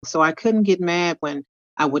So I couldn't get mad when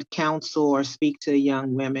I would counsel or speak to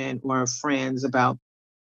young women or friends about,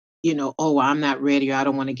 oh, I'm not ready or I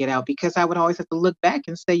don't want to get out, because I would always have to look back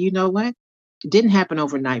and say, you know what? It didn't happen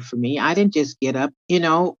overnight for me. I didn't just get up,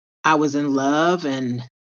 I was in love and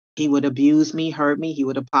he would abuse me, hurt me. He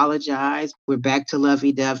would apologize. We're back to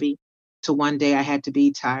lovey dovey. To one day I had to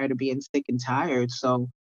be tired of being sick and tired. So,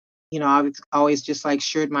 I was always just like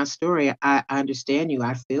shared my story. I understand you.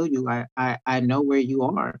 I feel you. I know where you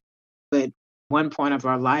are. But one point of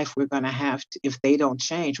our life, we're going to have to, if they don't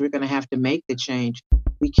change, we're going to have to make the change.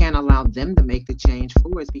 We can't allow them to make the change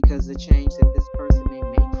for us, because the change that this person may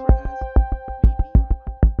make for us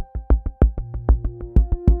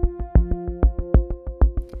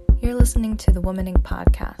You're listening to the W.O.M.A.N Inc.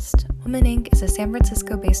 podcast. W.O.M.A.N Inc. is a San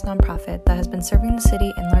Francisco-based nonprofit that has been serving the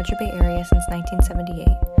city and larger Bay Area since 1978.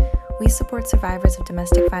 We support survivors of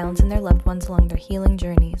domestic violence and their loved ones along their healing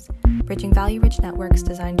journeys, bridging value-rich networks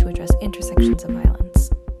designed to address intersections of violence.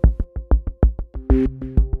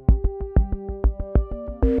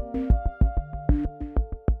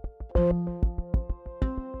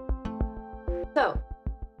 So,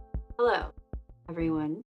 hello,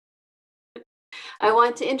 everyone. I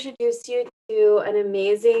want to introduce you to an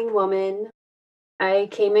amazing woman I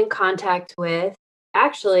came in contact with.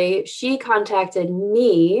 Actually, she contacted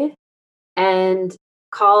me and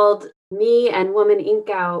called me and W.O.M.A.N Inc.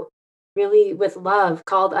 out really with love,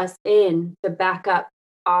 called us in to back up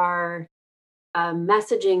our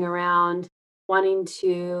messaging around wanting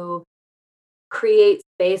to create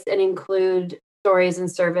space and include stories and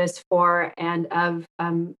service for and of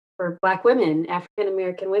for Black women, African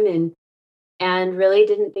American women, and really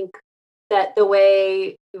didn't think that the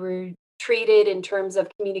way we were treated in terms of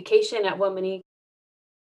communication at W.O.M.A.N Inc.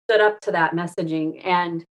 stood up to that messaging.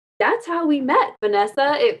 And that's how we met,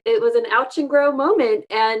 Vanessa. It was an ouch and grow moment.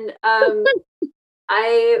 And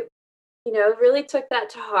I, really took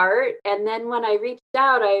that to heart. And then when I reached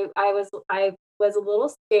out, I was a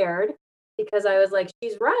little scared, because I was like,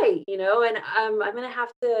 she's right, and I'm gonna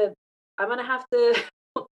have to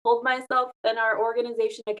hold myself and our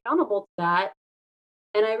organization accountable to that.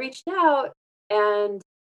 And I reached out and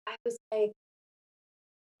I was like,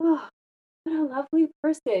 oh, what a lovely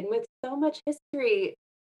person with so much history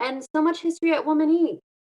and so much history at W.O.M.A.N Inc.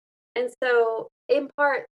 And so, in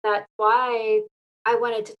part, that's why I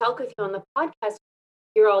wanted to talk with you on the podcast.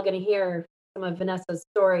 You're all going to hear some of Vanessa's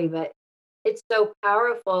story, but it's so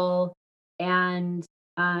powerful. And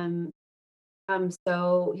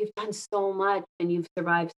so you've done so much and you've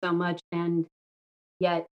survived so much, and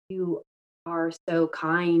yet you are so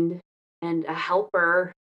kind and a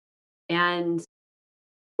helper, and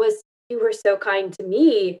you were so kind to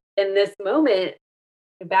me in this moment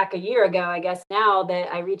back a year ago, I guess now,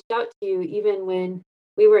 that I reached out to you even when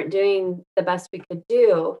we weren't doing the best we could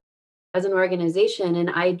do as an organization, and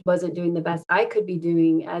I wasn't doing the best I could be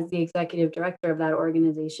doing as the executive director of that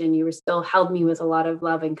organization. You were still held me with a lot of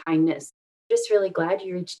love and kindness. Just really glad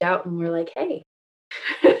you reached out and were like, hey,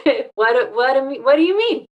 what do you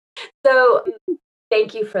mean? So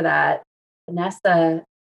thank you for that. Vanessa,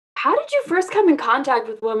 how did you first come in contact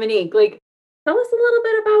with W.O.M.A.N Inc.? Like, tell us a little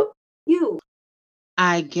bit about you.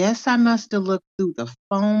 I guess I must have looked through the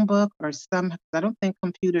phone book or some. I don't think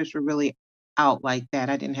computers were really out like that.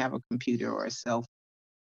 I didn't have a computer or a cell phone.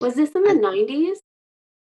 Was this in the 90s?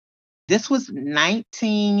 This was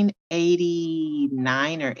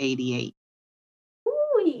 1989 or 88.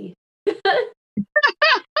 Ooh.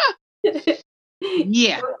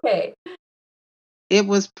 Yeah. Okay. It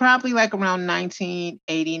was probably like around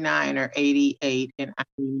 1989 or 88. And I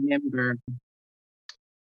remember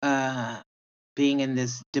being in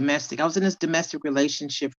this I was in this domestic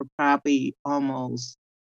relationship for probably almost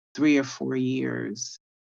 3 or 4 years.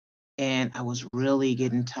 And I was really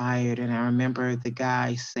getting tired. And I remember the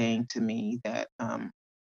guy saying to me that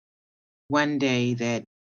one day that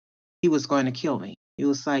he was going to kill me. He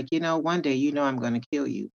was like, one day, I'm going to kill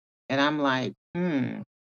you. And I'm like,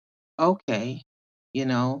 okay,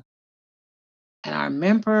 And I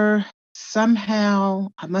remember somehow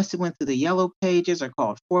I must have went through the yellow pages or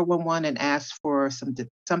called 411 and asked for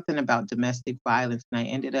something about domestic violence. And I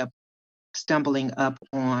ended up stumbling up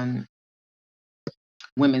on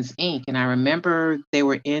W.O.M.A.N Inc. And I remember they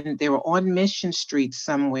were on Mission Street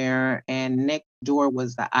somewhere, and next door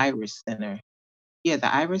was the Iris Center. Yeah,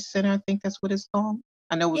 the Iris Center, I think that's what it's called.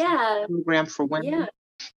 I know it was a program for women. Yeah.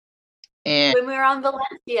 And when we were on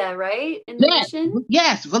Valencia, right? In Mission?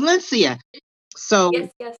 Yes, Valencia. So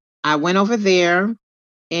yes. I went over there,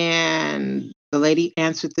 and the lady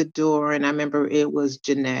answered the door, and I remember it was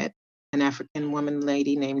Jeanette, an African woman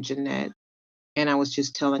lady named Jeanette. And I was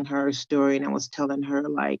just telling her a story, and I was telling her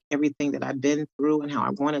like everything that I've been through and how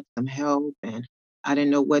I wanted some help and I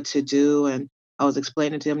didn't know what to do. And I was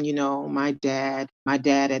explaining to him, my dad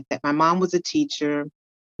at that, my mom was a teacher,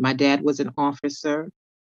 my dad was an officer,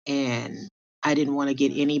 and I didn't want to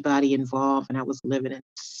get anybody involved. And I was living in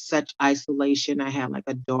such isolation. I had like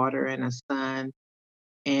a daughter and a son,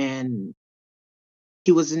 and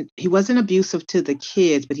he wasn't abusive to the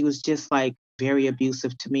kids, but he was just like very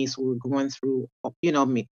abusive to me. So we were going through,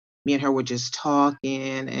 me and her were just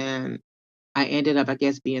talking, and I ended up, I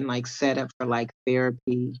guess, being like set up for like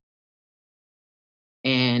therapy.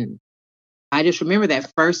 And I just remember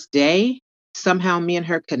that first day, somehow me and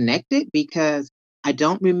her connected because I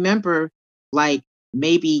don't remember like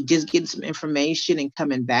maybe just getting some information and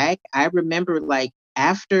coming back. I remember like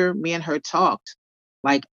after me and her talked,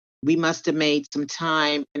 like we must have made some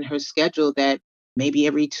time in her schedule that maybe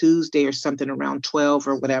every Tuesday or something around 12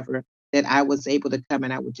 or whatever that I was able to come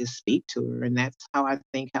and I would just speak to her. And that's how I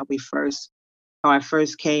think how I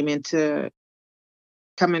first came into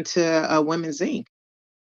coming to Women's Inc.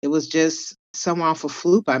 It was just somewhere off a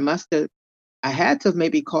fluke. I had to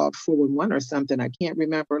maybe call 411 or something. I can't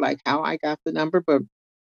remember like how I got the number, but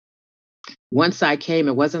once I came,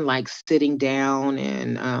 it wasn't like sitting down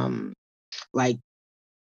and like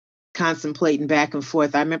contemplating back and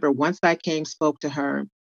forth. I remember once I came, spoke to her,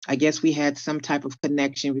 I guess we had some type of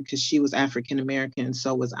connection because she was African American and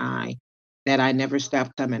so was I, that I never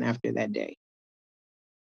stopped coming after that day.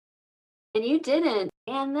 And you didn't.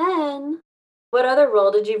 And then what other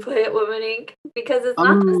role did you play at Women Inc? Because it's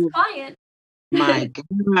not this Oh client. my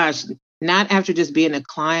gosh. Not after just being a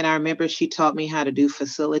client. I remember she taught me how to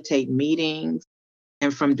facilitate meetings.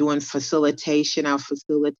 And from doing facilitation, I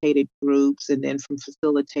facilitated groups. And then from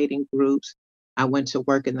facilitating groups, I went to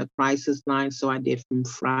work in the crisis line. So I did from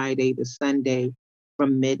Friday to Sunday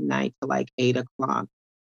from midnight to like 8 o'clock.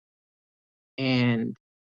 And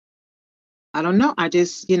I don't know. I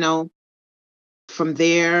just, from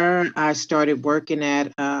there, I started working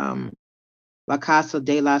at La Casa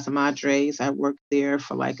de las Madres. I worked there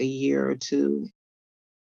for like a year or two.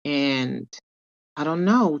 And I don't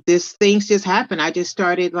know, this things just happened. I just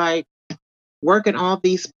started like working all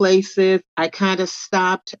these places. I kind of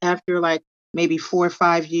stopped after like maybe 4 or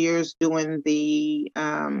 5 years doing the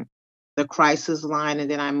crisis line,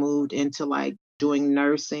 and then I moved into like doing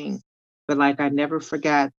nursing. But like I never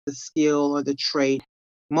forgot the skill or the trait.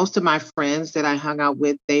 Most of my friends that I hung out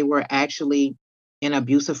with, they were actually in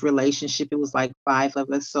abusive relationship. It was like five of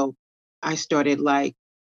us. So I started like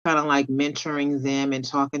kind of like mentoring them and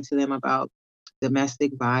talking to them about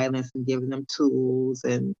domestic violence and giving them tools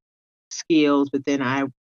and skills, but then I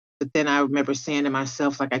remember saying to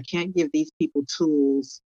myself, like, I can't give these people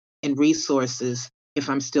tools and resources if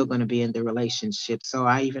I'm still going to be in the relationship. So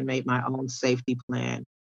I even made my own safety plan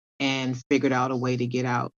and figured out a way to get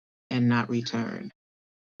out and not return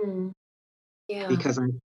Mm, yeah. because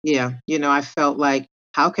yeah, I felt like,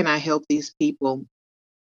 how can I help these people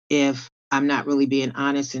if I'm not really being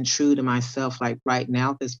honest and true to myself? Like right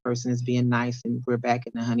now, this person is being nice and we're back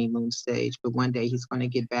in the honeymoon stage, but one day he's going to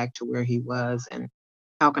get back to where he was. And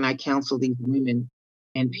how can I counsel these women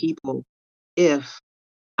and people if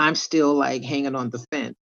I'm still like hanging on the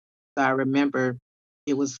fence? So I remember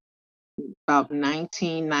it was about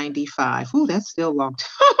 1995. Ooh, that's still a long time.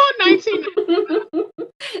 19,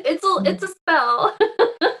 It's a spell.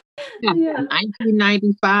 yeah, Yeah.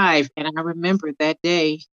 1995. And I remember that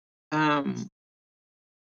day, um,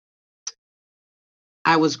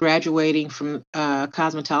 I was graduating from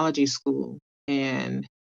cosmetology school, and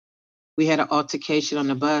we had an altercation on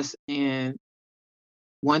the bus. And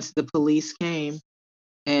once the police came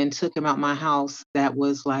and took him out my house, that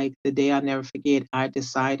was like the day I'll never forget. I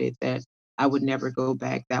decided that I would never go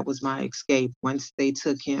back. That was my escape. Once they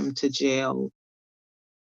took him to jail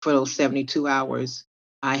for those 72 hours,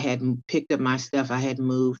 I had picked up my stuff, I had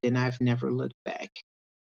moved, and I've never looked back.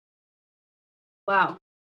 Wow.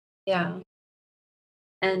 Yeah.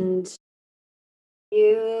 And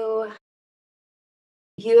you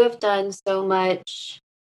you have done so much,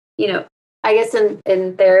 you know, I guess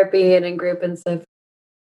in therapy and in group and stuff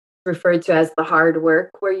referred to as the hard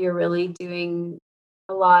work, where you're really doing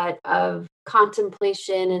a lot of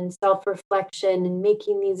contemplation and self-reflection and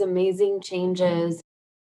making these amazing changes.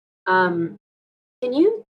 Um, can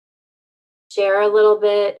you share a little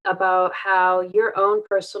bit about how your own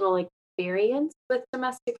personal experience with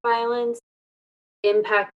domestic violence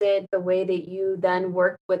impacted the way that you then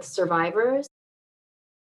work with survivors?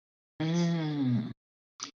 Mm.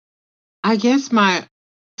 I guess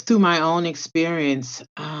through my own experience,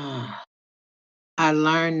 I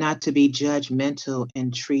learned not to be judgmental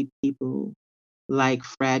and treat people. like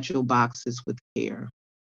fragile boxes with care.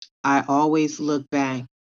 I always look back,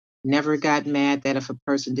 never got mad that if a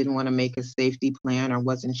person didn't want to make a safety plan or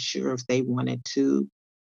wasn't sure if they wanted to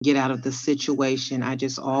get out of the situation. I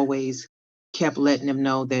just always kept letting them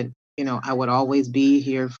know that, I would always be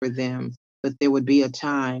here for them. But there would be a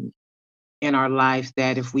time in our life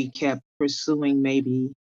that if we kept pursuing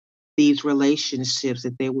maybe these relationships,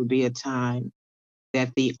 that there would be a time that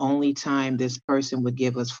the only time this person would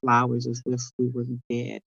give us flowers is if we were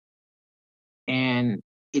dead. And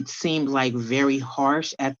it seemed like very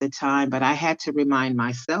harsh at the time, but I had to remind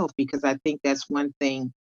myself because I think that's one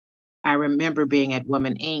thing I remember being at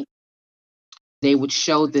Woman Inc. They would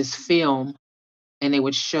show this film and they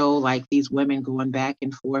would show like these women going back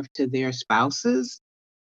and forth to their spouses.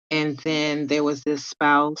 And then there was this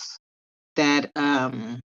spouse that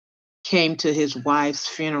came to his wife's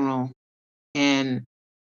funeral. And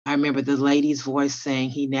I remember the lady's voice saying,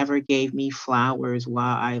 "He never gave me flowers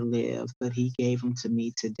while I lived, but he gave them to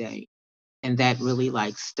me today." And that really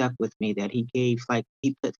like stuck with me that he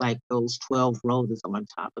put like those 12 roses on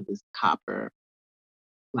top of this copper,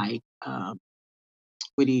 like,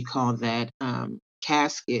 what do you call that?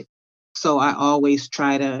 Casket. So I always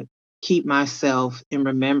try to keep myself in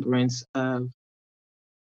remembrance of,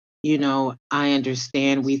 I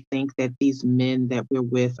understand we think that these men that we're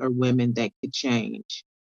with are women that could change,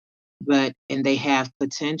 and they have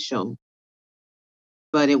potential.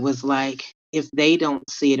 But it was like, if they don't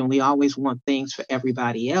see it, and we always want things for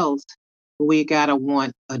everybody else, we got to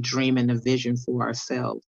want a dream and a vision for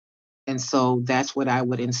ourselves. And so that's what I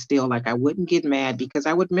would instill. Like, I wouldn't get mad because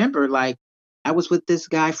I would remember, like, I was with this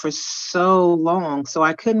guy for so long. So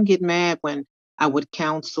I couldn't get mad when I would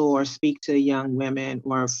counsel or speak to young women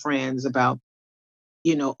or friends about,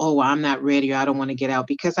 oh, I'm not ready or I don't want to get out,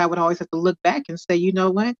 because I would always have to look back and say, you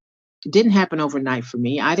know what? It didn't happen overnight for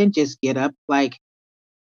me. I didn't just get up. Like,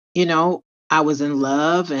 you know, I was in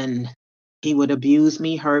love and he would abuse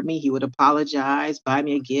me, hurt me. He would apologize, buy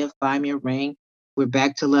me a gift, buy me a ring. We're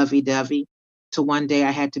back to lovey dovey. To one day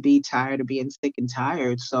I had to be tired of being sick and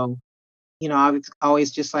tired. So, I was always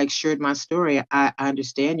just like shared my story. I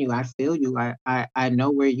understand you. I feel you. I know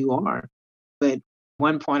where you are. But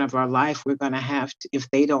one point of our life, we're going to have to, if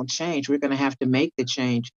they don't change, we're going to have to make the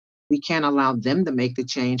change. We can't allow them to make the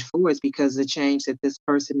change for us, because the change that this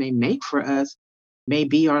person may make for us may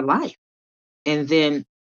be our life. And then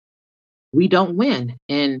we don't win.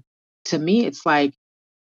 And to me, it's like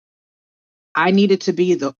I needed to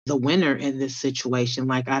be the winner in this situation.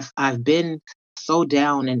 Like, I've been so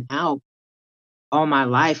down and out all my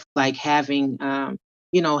life, like having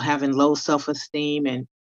low self-esteem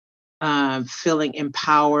and feeling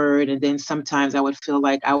empowered. And then sometimes I would feel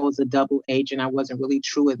like I was a double agent. I wasn't really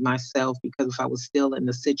true with myself, because if I was still in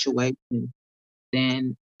the situation,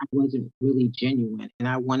 then I wasn't really genuine. And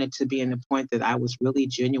I wanted to be in the point that I was really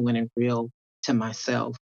genuine and real to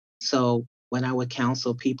myself. So when I would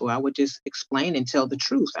counsel people, I would just explain and tell the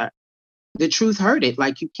truth. The truth hurted.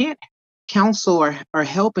 Like, you can't counsel or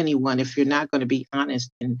help anyone if you're not going to be honest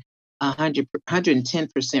and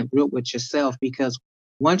 110% real with yourself. Because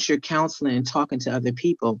once you're counseling and talking to other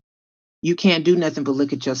people, you can't do nothing but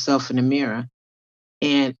look at yourself in the mirror.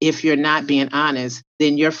 And if you're not being honest,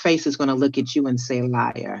 then your face is going to look at you and say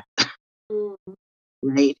liar. Mm.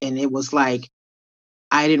 Right. And it was like,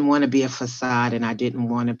 I didn't want to be a facade, and I didn't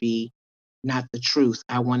want to be not the truth.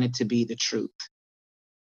 I wanted to be the truth.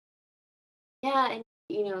 Yeah,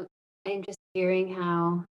 and I'm just hearing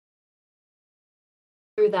how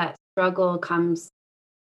through that struggle comes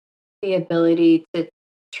the ability to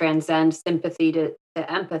transcend sympathy to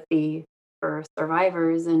empathy for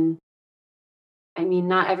survivors. And I mean,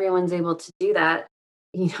 not everyone's able to do that.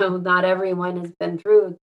 Not everyone has been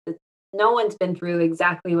through no one's been through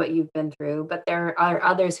exactly what you've been through, but there are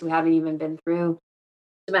others who haven't even been through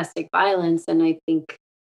domestic violence. And I think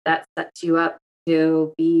that sets you up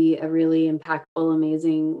to be a really impactful,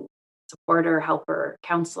 amazing supporter, helper,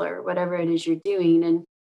 counselor, whatever it is you're doing. And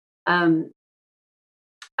um,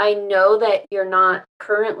 I know that you're not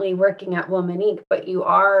currently working at Woman Inc., but you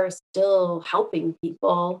are still helping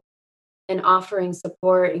people and offering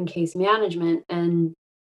support in case management. And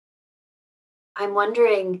I'm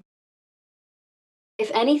wondering if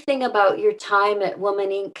anything about your time at Woman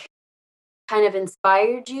Inc. kind of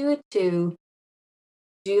inspired you to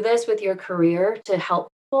do this with your career to help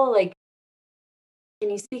people. Like, can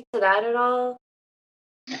you speak to that at all?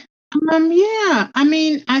 Yeah. I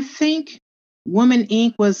mean, I think Woman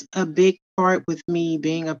Inc. was a big part with me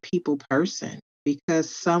being a people person,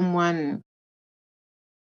 because someone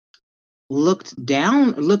looked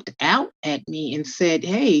out at me and said,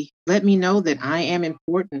 "Hey, let me know that I am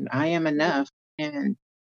important. I am enough." And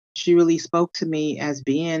she really spoke to me as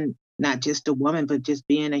being not just a woman, but just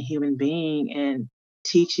being a human being and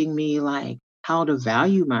teaching me like how to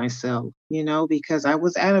value myself, because I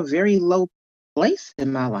was at a very low place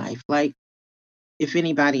in my life. Like, if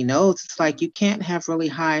anybody knows, it's like you can't have really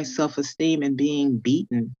high self-esteem and being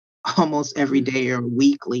beaten almost every Mhm. day or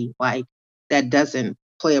weekly. Like, that doesn't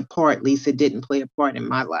play a part. At least it didn't play a part in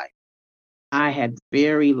my life. I had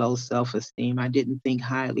very low self-esteem. I didn't think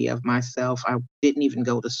highly of myself. I didn't even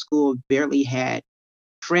go to school, barely had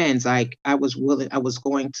friends. Like, I was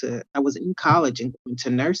in college and going to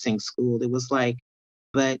nursing school. It was like,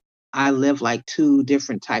 but I lived like two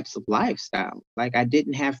different types of lifestyle. Like, I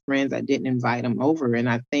didn't have friends, I didn't invite them over. And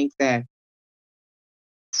I think that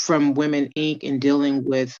from Women Inc. and dealing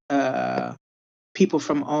with people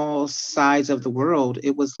from all sides of the world,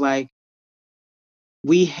 it was like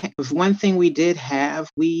if one thing we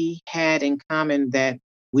had in common that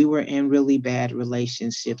we were in really bad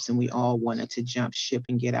relationships and we all wanted to jump ship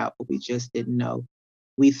and get out, but we just didn't know.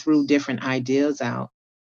 We threw different ideas out,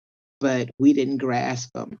 but we didn't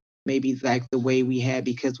grasp them. Maybe like the way we had,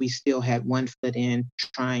 because we still had one foot in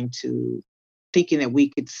trying to thinking that we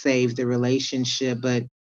could save the relationship. But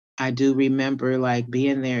I do remember like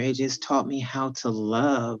being there. It just taught me how to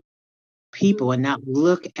love people and not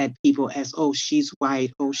look at people as, oh, she's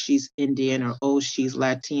white, oh, she's Indian, or oh, she's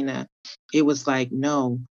Latina. It was like,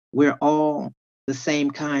 no, we're all the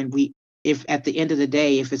same kind. If at the end of the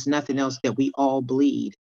day, if it's nothing else, that we all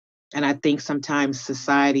bleed. And I think sometimes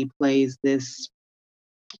society plays this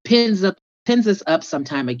pins up pins us up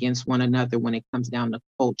sometime against one another when it comes down to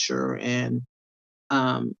culture and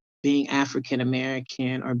being African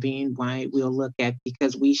American or being white. We'll look at,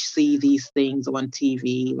 because we see these things on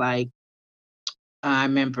TV. Like, I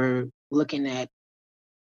remember looking at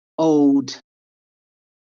old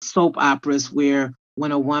soap operas where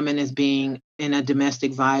when a woman is being in a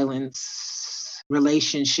domestic violence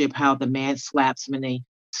relationship, how the man slaps them and they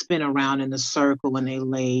spin around in a circle and they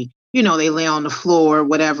lay on the floor,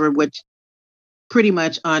 whatever, which pretty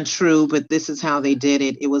much untrue, but this is how they did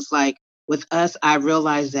it. It was like with us, I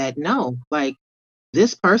realized that no, like,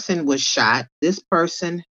 this person was shot, this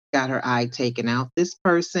person got her eye taken out, this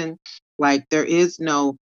person, like, there is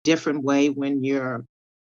no different way when you're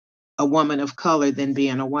a woman of color than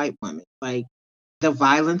being a white woman. Like, the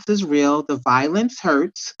violence is real, the violence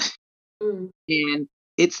hurts, Mm. and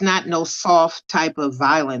it's not no soft type of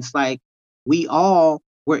violence. Like, we all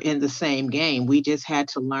were in the same game. We just had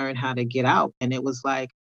to learn how to get out. And it was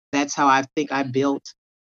like, that's how I think I built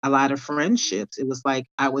a lot of friendships. It was like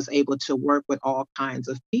I was able to work with all kinds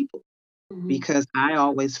of people Mhm. because I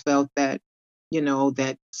always felt that,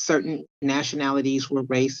 that certain nationalities were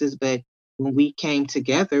racist, but when we came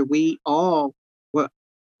together, were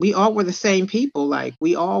we all were the same people. Like,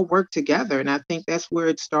 we all worked together. And I think that's where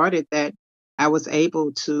it started, that I was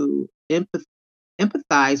able to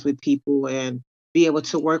empathize with people and be able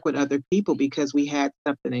to work with other people because we had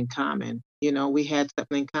something in common. We had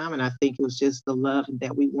something in common. I think it was just the love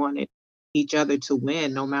that we wanted each other to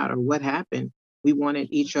win no matter what happened. We wanted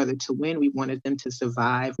each other to win. We wanted them to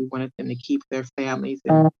survive. We wanted them to keep their families.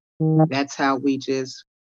 And that's how we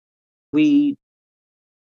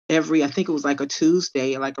I think it was like a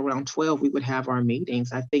Tuesday, like around 12, we would have our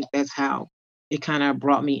meetings. I think that's how it kind of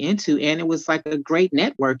brought me into, and it was like a great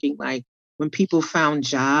networking. Like, when people found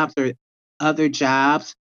jobs or other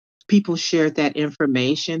jobs, people shared that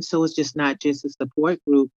information. So it's just not just a support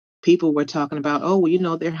group. People were talking about, oh,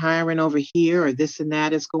 well, they're hiring over here or this and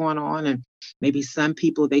that is going on. And maybe some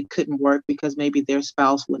people, they couldn't work because maybe their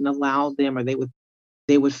spouse wouldn't allow them, or they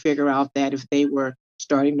would figure out that if they were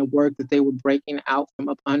starting to work, that they were breaking out from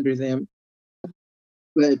up under them.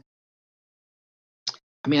 But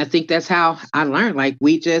I mean, I think that's how I learned. Like,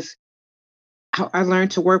 how I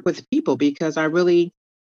learned to work with people because I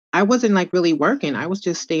wasn't like really working. I was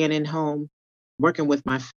just staying in home, working,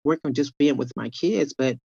 just being with my kids.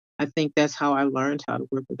 But I think that's how I learned how to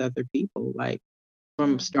work with other people. Like,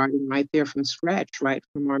 from Yeah. starting right there from scratch, right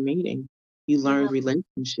from our meeting, you learn Yeah.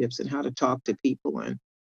 relationships and how to talk to people and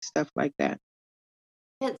stuff like that.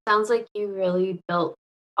 It sounds like you really built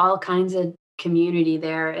all kinds of community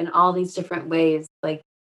there in all these different ways, like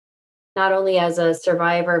not only as a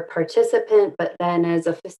survivor participant, but then as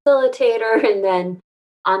a facilitator and then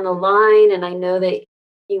on the line. And I know that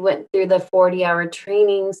you went through the 40-hour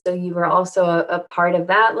training, so you were also a part of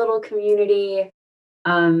that little community.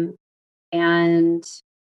 Um, and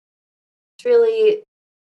really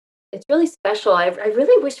it's really special. I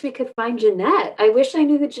really wish we could find Jeanette. I wish I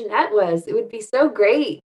knew who Jeanette was. It would be so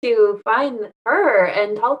great to find her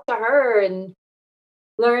and talk to her and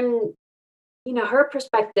learn. her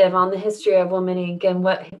perspective on the history of Woman Inc. and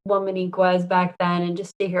what Woman Inc. was back then, and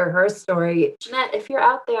just to hear her story. Jeanette, if you're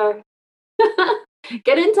out there,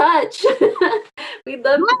 get in touch. We'd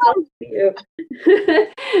love to talk to you.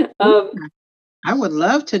 I would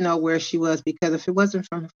love to know where she was, because if it wasn't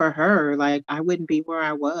for her, like, I wouldn't be where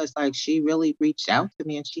I was. Like, she really reached out to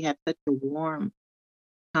me, and she had such a warm,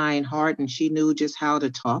 kind heart, and she knew just how to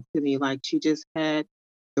talk to me. Like, she just had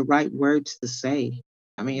the right words to say.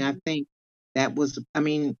 I mean, I think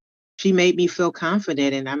she made me feel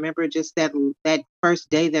confident. And I remember just that first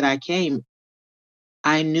day that I came,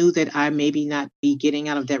 I knew that I maybe not be getting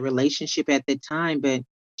out of that relationship at the time, but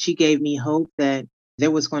she gave me hope that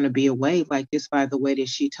there was going to be a way. Like, just by the way that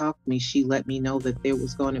she talked to me, she let me know that there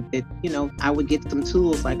was going to be, I would get some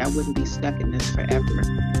tools. Like, I wouldn't be stuck in this forever.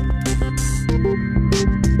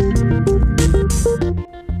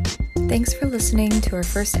 Thanks for listening to our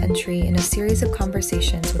first entry in a series of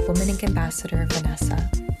conversations with Woman Inc. Ambassador Vanessa.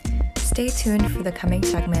 Stay tuned for the coming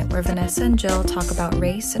segment where Vanessa and Jill talk about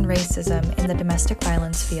race and racism in the domestic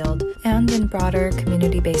violence field and in broader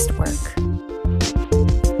community-based work.